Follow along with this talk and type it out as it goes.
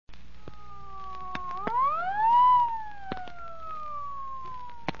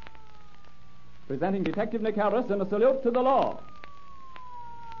presenting Detective Nick Harris in a salute to the law.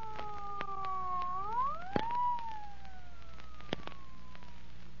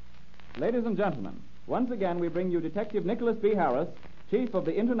 Ladies and gentlemen, once again we bring you Detective Nicholas B. Harris, chief of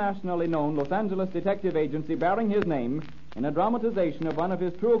the internationally known Los Angeles detective agency bearing his name, in a dramatization of one of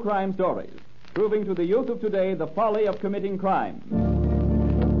his true crime stories, proving to the youth of today the folly of committing crime.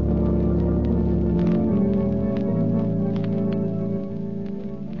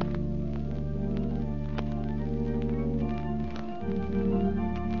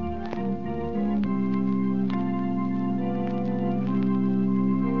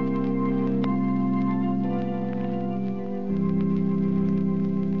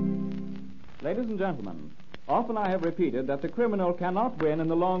 Ladies and gentlemen, often I have repeated that the criminal cannot win in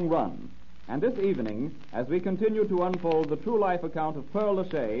the long run. And this evening, as we continue to unfold the true life account of Pearl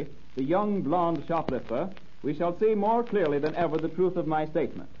Lachey, the young blonde shoplifter, we shall see more clearly than ever the truth of my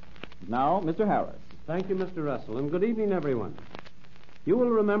statement. Now, Mr. Harris. Thank you, Mr. Russell, and good evening, everyone. You will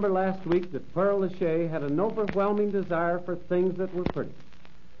remember last week that Pearl Lachey had an overwhelming desire for things that were pretty,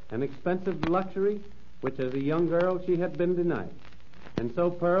 an expensive luxury which as a young girl she had been denied. And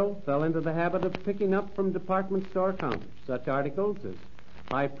so Pearl fell into the habit of picking up from department store counters such articles as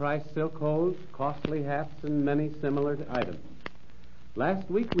high-priced silk hose, costly hats, and many similar items. Last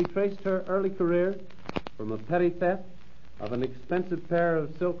week we traced her early career from a petty theft of an expensive pair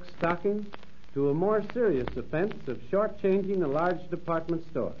of silk stockings to a more serious offense of shortchanging a large department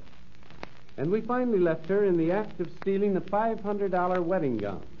store. And we finally left her in the act of stealing a $500 wedding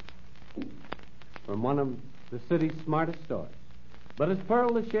gown from one of the city's smartest stores. But as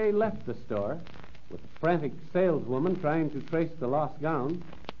Pearl Lachey left the store, with a frantic saleswoman trying to trace the lost gown,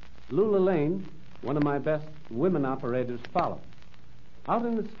 Lula Lane, one of my best women operators, followed. Out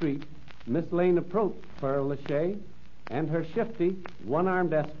in the street, Miss Lane approached Pearl Lachey and her shifty,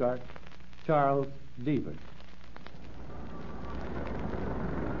 one-armed escort, Charles Devers.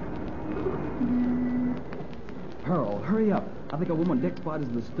 Pearl, hurry up. I think a woman Dick spotted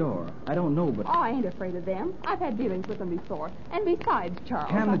in the store. I don't know, but... Oh, I ain't afraid of them. I've had dealings with them before. And besides, Charles...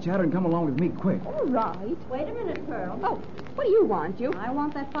 Can the chatter and come along with me quick. All right. Wait a minute, Pearl. Oh, what do you want, you? I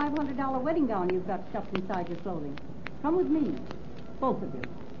want that $500 wedding gown you've got stuffed inside your clothing. Come with me. Both of you.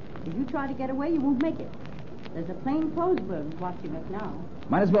 If you try to get away, you won't make it. There's a plain clothes bird watching us now.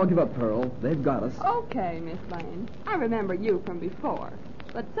 Might as well give up, Pearl. They've got us. Okay, Miss Lane. I remember you from before.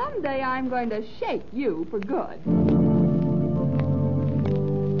 But someday I'm going to shake you for good.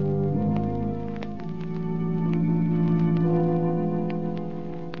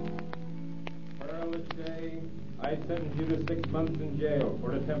 I sentence you to 6 months in jail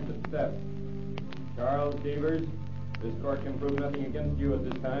for attempted theft. Charles Devers, this court can prove nothing against you at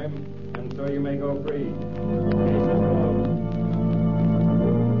this time, and so you may go free. Case is closed.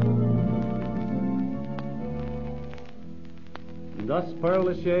 And thus Pearl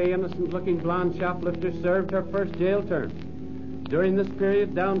Lachey, innocent-looking blonde shoplifter, served her first jail term. During this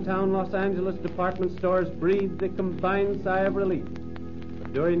period, downtown Los Angeles department stores breathed a combined sigh of relief.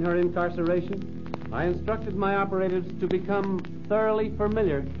 But during her incarceration, I instructed my operators to become thoroughly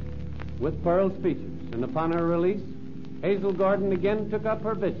familiar with Pearl's features, and upon her release, Hazel Gordon again took up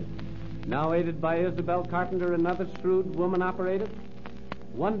her vigil. Now aided by Isabel Carpenter, another shrewd woman operator,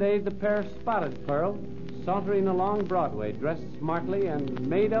 one day the pair spotted Pearl sauntering along Broadway, dressed smartly and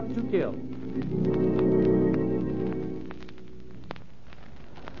made up to kill.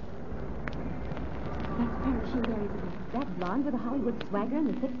 That's Pearl Lachey, Isabel. That blonde with the Hollywood swagger and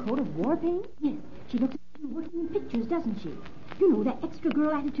the thick coat of war paint? Yes. She looks like she's working in pictures, doesn't she? You know, that extra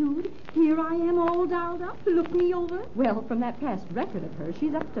girl attitude. Here I am all dolled up. Look me over. Well, from that past record of hers,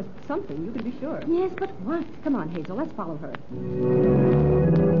 she's up to something, you can be sure. Yes, but what? Come on, Hazel, let's follow her.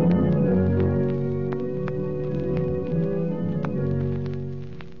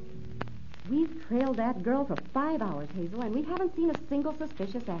 We've trailed that girl for 5 hours, Hazel, and we haven't seen a single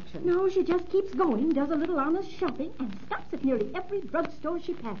suspicious action. No, she just keeps going, does a little honest shopping, and stops at nearly every drugstore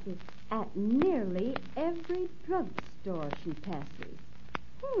she passes. At nearly every drugstore she passes.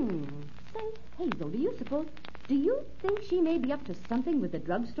 Say, Hazel, do you think she may be up to something with the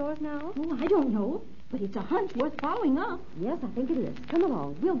drugstores now? Oh, I don't know, but it's a hunch worth following up. Yes, I think it is. Come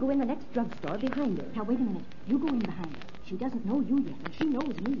along. We'll go in the next drugstore behind her. Now, wait a minute. You go in behind her. She doesn't know you yet, and she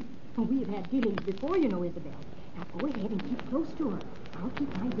knows me. Oh, we have had dealings before, you know, Isabel. Now, go ahead and keep close to her. I'll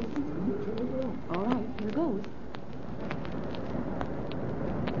keep my distance and you two will go. All right, here goes.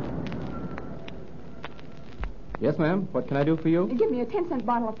 Yes, ma'am. What can I do for you? Give me a 10-cent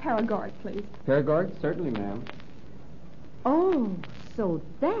bottle of Paragard, please. Paragard? Certainly, ma'am. Oh, so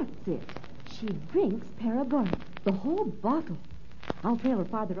that's it. She drinks Paragard. The whole bottle. I'll trail her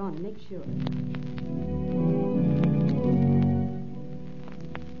farther on and make sure.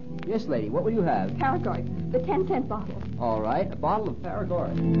 Yes, lady, what will you have? Paregoric, the 10-cent bottle. All right, a bottle of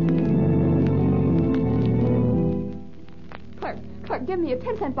Paregoric. Clerk, give me a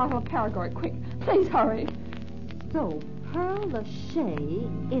 10-cent bottle of Paregoric, quick. Please hurry. So, Pearl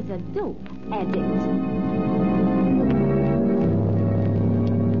Lachey is a dope addict.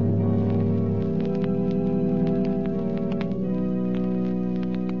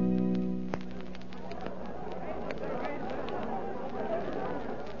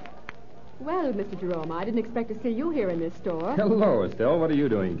 Well, Mr. Jerome, I didn't expect to see you here in this store. Hello, Estelle. What are you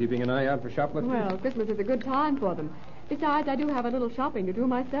doing? Keeping an eye out for shoplifters? Well, Christmas is a good time for them. Besides, I do have a little shopping to do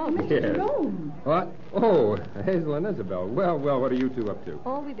myself. Yes. Jerome. What? Oh, Hazel and Isabel. Well, what are you two up to?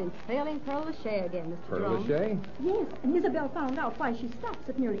 Oh, we've been trailing Pearl Lachey again, Mr. Pearl Jerome. Lachey? Yes, and Isabel found out why she stops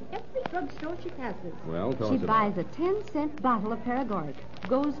at nearly every drugstore she passes. Well, tell She us about buys a 10-cent bottle of Paregoric,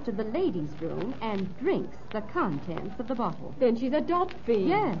 goes to the ladies' room, and drinks the contents of the bottle. Then she's a dope fiend.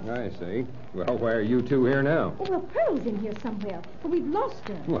 Yes. it. I see. Well, why are you two here now? Oh, well, Pearl's in here somewhere, but we've lost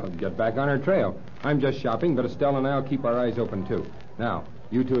her. Well, get back on her trail. I'm just shopping, but Estelle and I'll keep our eyes open, too. Now,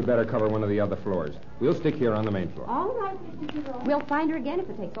 you two had better cover one of the other floors. We'll stick here on the main floor. All right, Mr. Jerome. We'll find her again if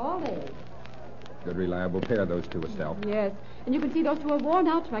it takes all day. Good, reliable pair, those two, Estelle. Yes, and you can see those two are worn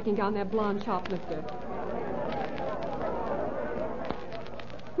out tracking down that blonde shoplifter.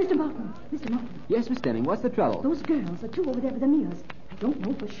 Mr. Martin. Yes, Miss Deming, what's the trouble? Those girls are two over there with the mirrors. I don't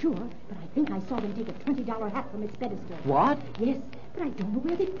know for sure, but I think I saw them take a $20 hat from its pedestal. What? Yes, but I don't know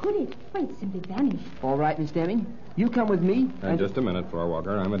where they put it. Why, it simply vanished. All right, Miss Deming. You come with me. And just a minute, Floor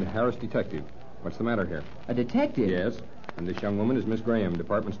Walker. I'm a Harris detective. What's the matter here? A detective? Yes, and this young woman is Miss Graham,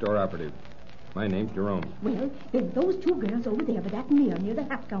 department store operative. My name's Jerome. Well, then those two girls over there by that mirror near the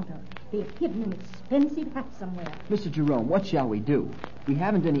hat counter. They've hidden an expensive hat somewhere. Mr. Jerome, what shall we do? We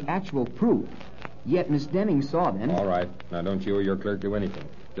haven't any actual proof. Yet Miss Deming saw them. All right. Now, don't you or your clerk do anything.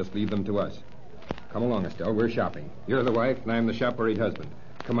 Just leave them to us. Come along, Estelle. We're shopping. You're the wife, and I'm the shop-worried husband.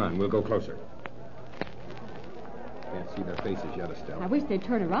 Come on, we'll go closer. Can't see their faces yet, Estelle. I wish they'd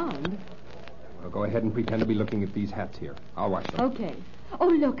turn around. Well, go ahead and pretend to be looking at these hats here. I'll watch them. Okay. Oh,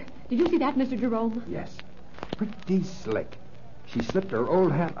 look. Did you see that, Mr. Jerome? Yes. Pretty slick. She slipped her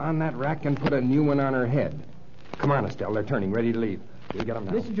old hat on that rack and put a new one on her head. Come on, Estelle. They're turning, ready to leave. We'll get them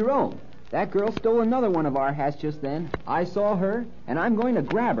now. Mr. Jerome, that girl stole another one of our hats just then. I saw her, and I'm going to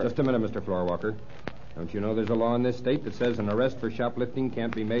grab her. Just a minute, Mr. Floorwalker. Don't you know there's a law in this state that says an arrest for shoplifting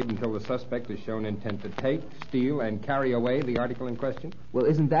can't be made until the suspect has shown intent to take, steal, and carry away the article in question? Well,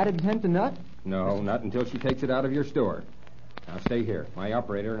 isn't that intent enough? No, not until she takes it out of your store. Now, stay here. My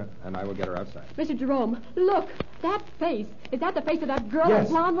operator and I will get her outside. Mr. Jerome, look. That face. Is that the face of that girl, Yes, that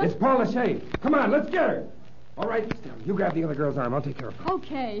blonde one? it's Paula Shea. Come on, let's get her. All right, Estelle, you grab the other girl's arm. I'll take care of her.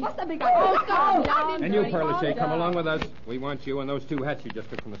 Okay. What's the big idea? Oh, calm down. And you, Jerry, Paula calm Shea, come down. along with us. We want you and those two hats you just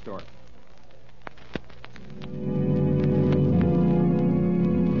took from the store.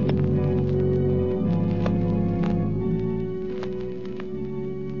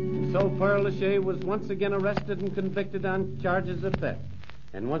 So Pearl Lachey was once again arrested and convicted on charges of theft.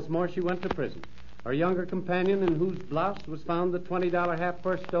 And once more she went to prison. Her younger companion, in whose blouse was found the $20 hat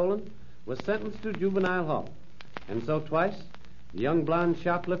first stolen, was sentenced to juvenile hall. And so twice, the young blonde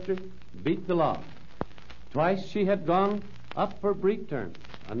shoplifter beat the law. Twice she had gone up for brief terms.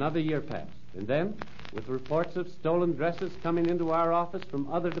 Another year passed. And then, with reports of stolen dresses coming into our office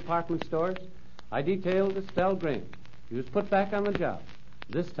from other department stores, I detailed Estelle Graham. She was put back on the job.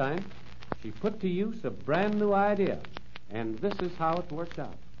 This time, she put to use a brand new idea. And this is how it worked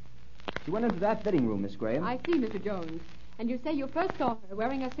out. She went into that fitting room, Miss Graham. I see, Mr. Jones. And you say you first saw her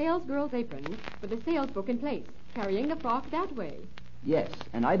wearing a salesgirl's apron with a sales book in place, carrying the frock that way. Yes,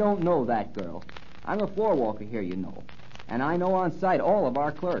 and I don't know that girl. I'm a floor walker here, you know. And I know on sight all of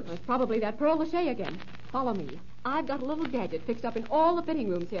our clerks. Well, it's probably that Pearl Lachey again. Follow me. I've got a little gadget fixed up in all the fitting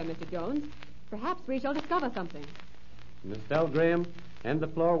rooms here, Mr. Jones. Perhaps we shall discover something. Miss Estelle Graham and the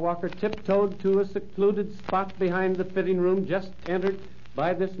floor walker tiptoed to a secluded spot behind the fitting room just entered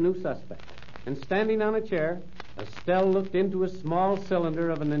by this new suspect. And standing on a chair, Estelle looked into a small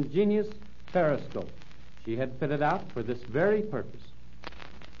cylinder of an ingenious periscope she had fitted out for this very purpose.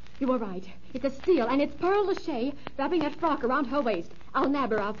 You were right. It's a steal, and it's Pearl Lachey wrapping that frock around her waist. I'll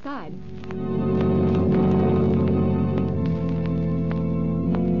nab her outside.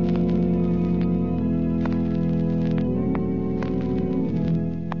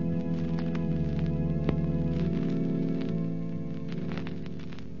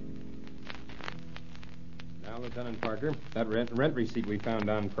 Now, Lieutenant Parker. Parker. That rent receipt we found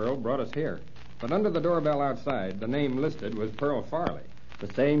on Pearl brought us here. But under the doorbell outside, the name listed was Pearl Farley.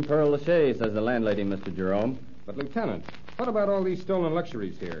 The same Pearl Lachey, says the landlady, Mr. Jerome. But, Lieutenant, what about all these stolen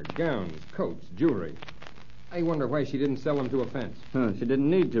luxuries here? Gowns, coats, jewelry. I wonder why she didn't sell them to a fence. She didn't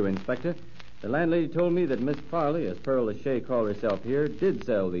need to, Inspector. The landlady told me that Miss Farley, as Pearl Lachey called herself here, did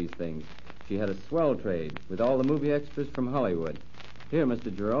sell these things. She had a swell trade with all the movie extras from Hollywood. Here,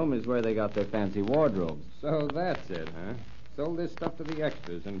 Mr. Jerome, is where they got their fancy wardrobes. So that's it, huh? Sold this stuff to the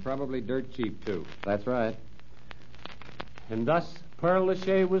extras, and probably dirt cheap, too. That's right. And thus, Pearl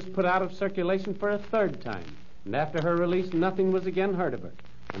Lachey was put out of circulation for a third time. And after her release, nothing was again heard of her.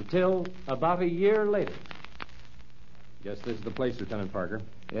 Until about a year later. Guess this is the place, Lieutenant Parker.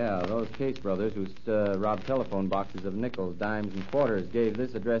 Yeah, those Case brothers who robbed telephone boxes of nickels, dimes, and quarters gave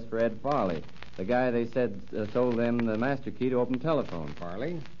this address for Ed Farley, the guy they said sold them the master key to open telephone.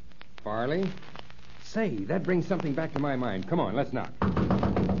 Farley? Say, that brings something back to my mind. Come on, let's knock.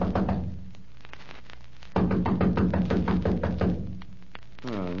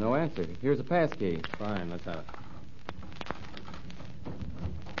 No answer. Here's a pass key. Fine, let's have it.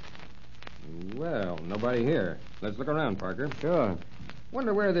 Well, nobody here. Let's look around, Parker. Sure.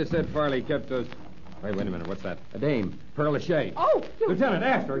 Wonder where this Ed Farley kept those... Wait a minute. What's that? A dame. Pearl Lachey. Oh, you... Lieutenant,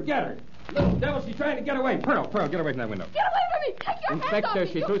 after her. Get her. Little devil, she's trying to get away. Pearl, get away from that window. Get away from me! Take your hands off Inspector,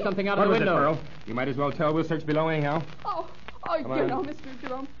 me. she threw something out What of the was window. it, Pearl? You might as well tell. We'll search below anyhow. Oh, Come you on. know, Mr.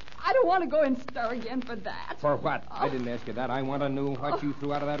 Jerome, I don't want to go and stir again for that. For what? I didn't ask you that. I want to know what you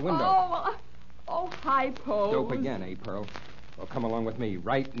threw out of that window. High pose. Dope again, eh, Pearl? Well, come along with me.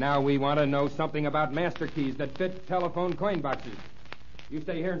 Right now, we want to know something about master keys that fit telephone coin boxes. You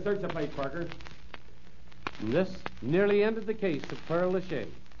stay here and search the place, Parker. And this nearly ended the case of Pearl Lachey,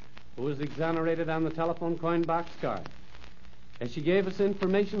 who was exonerated on the telephone coin box card, as she gave us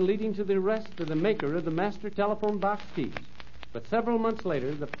information leading to the arrest of the maker of the master telephone box keys. But several months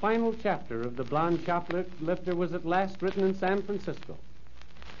later, the final chapter of The Blonde Shoplifter was at last written in San Francisco.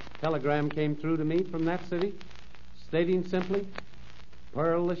 A telegram came through to me from that city, stating simply,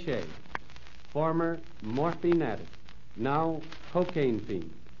 Pearl Lachey, former morphine addict, now cocaine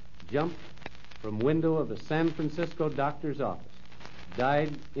fiend, jumped from window of a San Francisco doctor's office,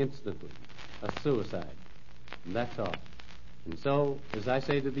 died instantly, a suicide. And that's all. And so, as I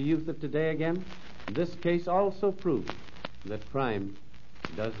say to the youth of today again, this case also proves that crime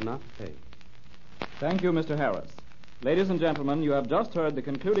does not pay. Thank you, Mr. Harris. Ladies and gentlemen, you have just heard the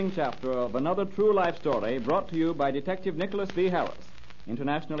concluding chapter of another true life story brought to you by Detective Nicholas B. Harris,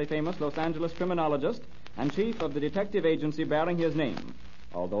 internationally famous Los Angeles criminologist and chief of the detective agency bearing his name.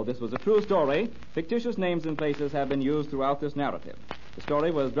 Although this was a true story, fictitious names and places have been used throughout this narrative. The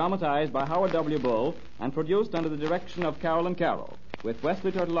story was dramatized by Howard W. Bull and produced under the direction of Carolyn Carroll, with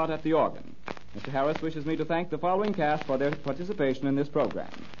Wesley Turtelot at the organ. Mr. Harris wishes me to thank the following cast for their participation in this program: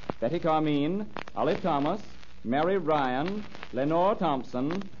 Betty Carmine, Olive Thomas, Mary Ryan, Lenore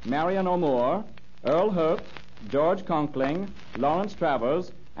Thompson, Marion O'Moore, Earl Hurt, George Conkling, Lawrence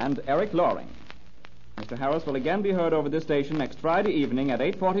Travers, and Eric Loring. Mr. Harris will again be heard over this station next Friday evening at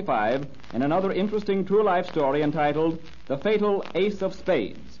 8:45 in another interesting true life story entitled The Fatal Ace of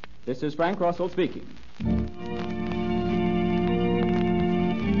Spades. This is Frank Russell speaking.